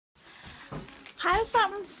Hej alle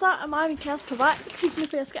sammen, så er mig og min kæreste på vej i Kvickly,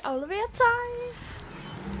 for jeg skal aflevere tøj.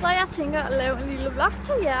 Så jeg tænker at lave en lille vlog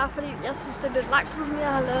til jer, fordi jeg synes det er lidt lang tid siden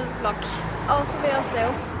jeg har lavet en vlog. Og så vil jeg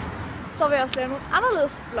også lave nogle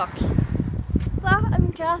anderledes vlog. Så er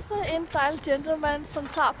min kæreste en dejlig gentleman, som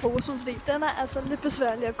tager posen, fordi den er altså lidt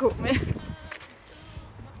besværlig at gå med.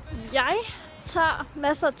 Jeg tager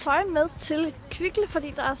masser af tøj med til Kvickly,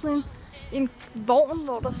 fordi der er sådan en vogn,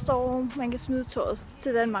 hvor der står, man kan smide tøjet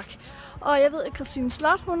til Danmark. Og jeg ved, at Christine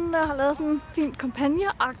Slot, hun har lavet sådan en fin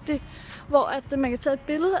kampagneagtig, hvor at man kan tage et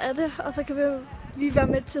billede af det, og så kan vi være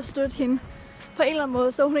med til at støtte hende på en eller anden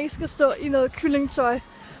måde, så hun ikke skal stå i noget kyllingtøj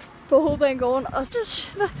på Hovedbanegården og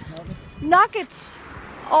nuggets.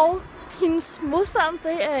 Og hendes modstand,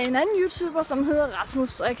 det er en anden YouTuber, som hedder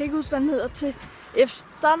Rasmus, og jeg kan ikke huske, hvad han hedder til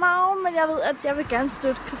efternavn, men jeg ved, at jeg vil gerne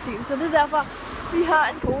støtte Christine, så det er derfor, vi har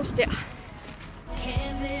en pose der.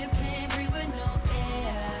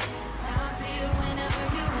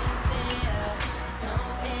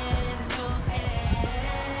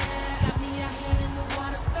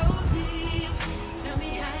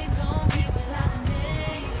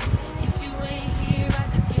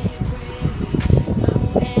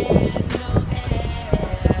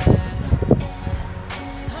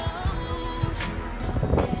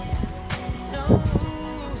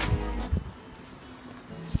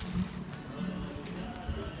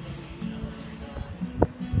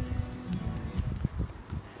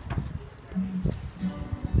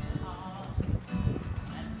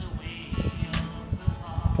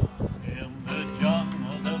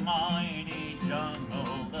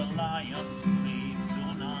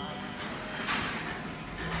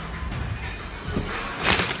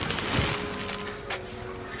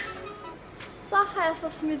 Så har jeg så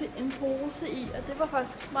smidt en pose i, og det var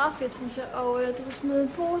faktisk meget fedt, synes jeg. Og du kan smide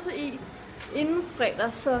en pose i inden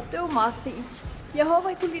fredag, så det var meget fint. Jeg håber,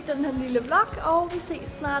 I kunne lide den her lille vlog, og vi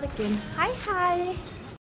ses snart igen. Hej hej!